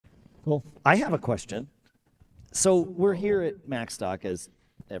Well, I have a question. So we're here at Macstock, as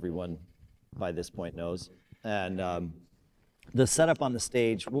everyone by this point knows, and the setup on the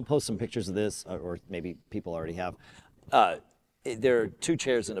stage, we'll post some pictures of this, or maybe people already have. There are 2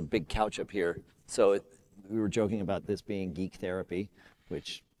 chairs and a big couch up here. So we were joking about this being Geek Therapy,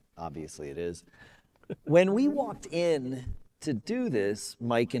 which obviously it is. When we walked in to do this,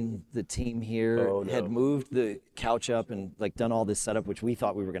 Mike and the team here had moved the couch up and like done all this setup, which we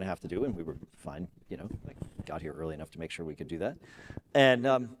thought we were going to have to do, and we were fine, you know, like got here early enough to make sure we could do that. And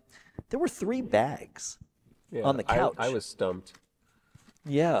there were 3 bags on the couch. I was stumped.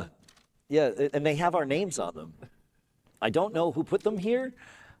 Yeah, and they have our names on them. I don't know who put them here.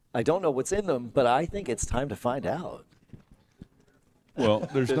 I don't know what's in them, but I think it's time to find out. Well,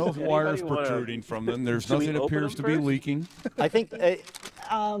 there's no wires protruding from them. There's nothing that appears to be leaking. I think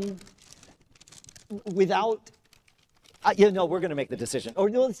without, we're going to make the decision. Or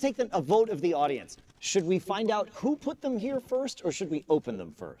no, let's take a vote of the audience. Should we find out who put them here first, or should we open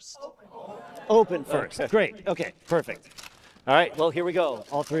them first? Open first. Great. Okay, perfect. All right, well, here we go.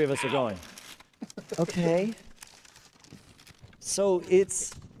 All 3 of us are going. Okay. So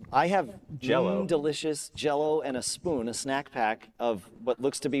I have Jello. delicious Jello and a spoon, a snack pack of what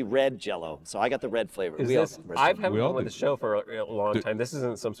looks to be red Jello. So I got the red flavor. I've had one with the show for a long time. This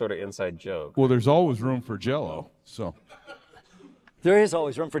isn't some sort of inside joke. Well, there's always room for Jello, so. There is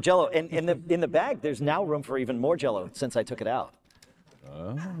always room for Jello. And in the bag, there's now room for even more Jello since I took it out.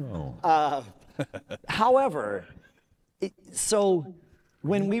 Oh. However, so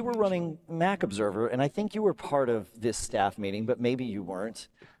when we were running Mac Observer, and I think you were part of this staff meeting, but maybe you weren't,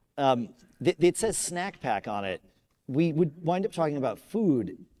 it says snack pack on it. We would wind up talking about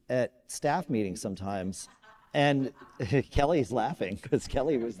food at staff meetings sometimes, and Kelly's laughing because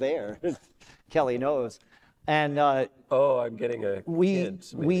Kelly was there. Kelly knows. And I'm getting a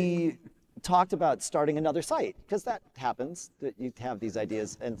hint, maybe. We talked about starting another site, because that happens, that you have these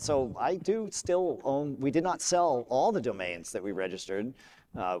ideas. And so I do still own, we did not sell all the domains that we registered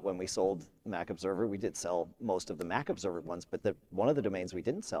when we sold Mac Observer. We did sell most of the Mac Observer ones, but one of the domains we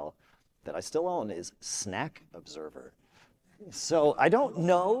didn't sell that I still own is Snack Observer. So I don't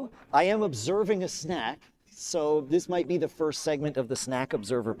know, I am observing a snack. So this might be the first segment of the Snack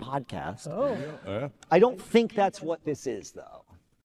Observer podcast. Oh. I don't think that's what this is, though.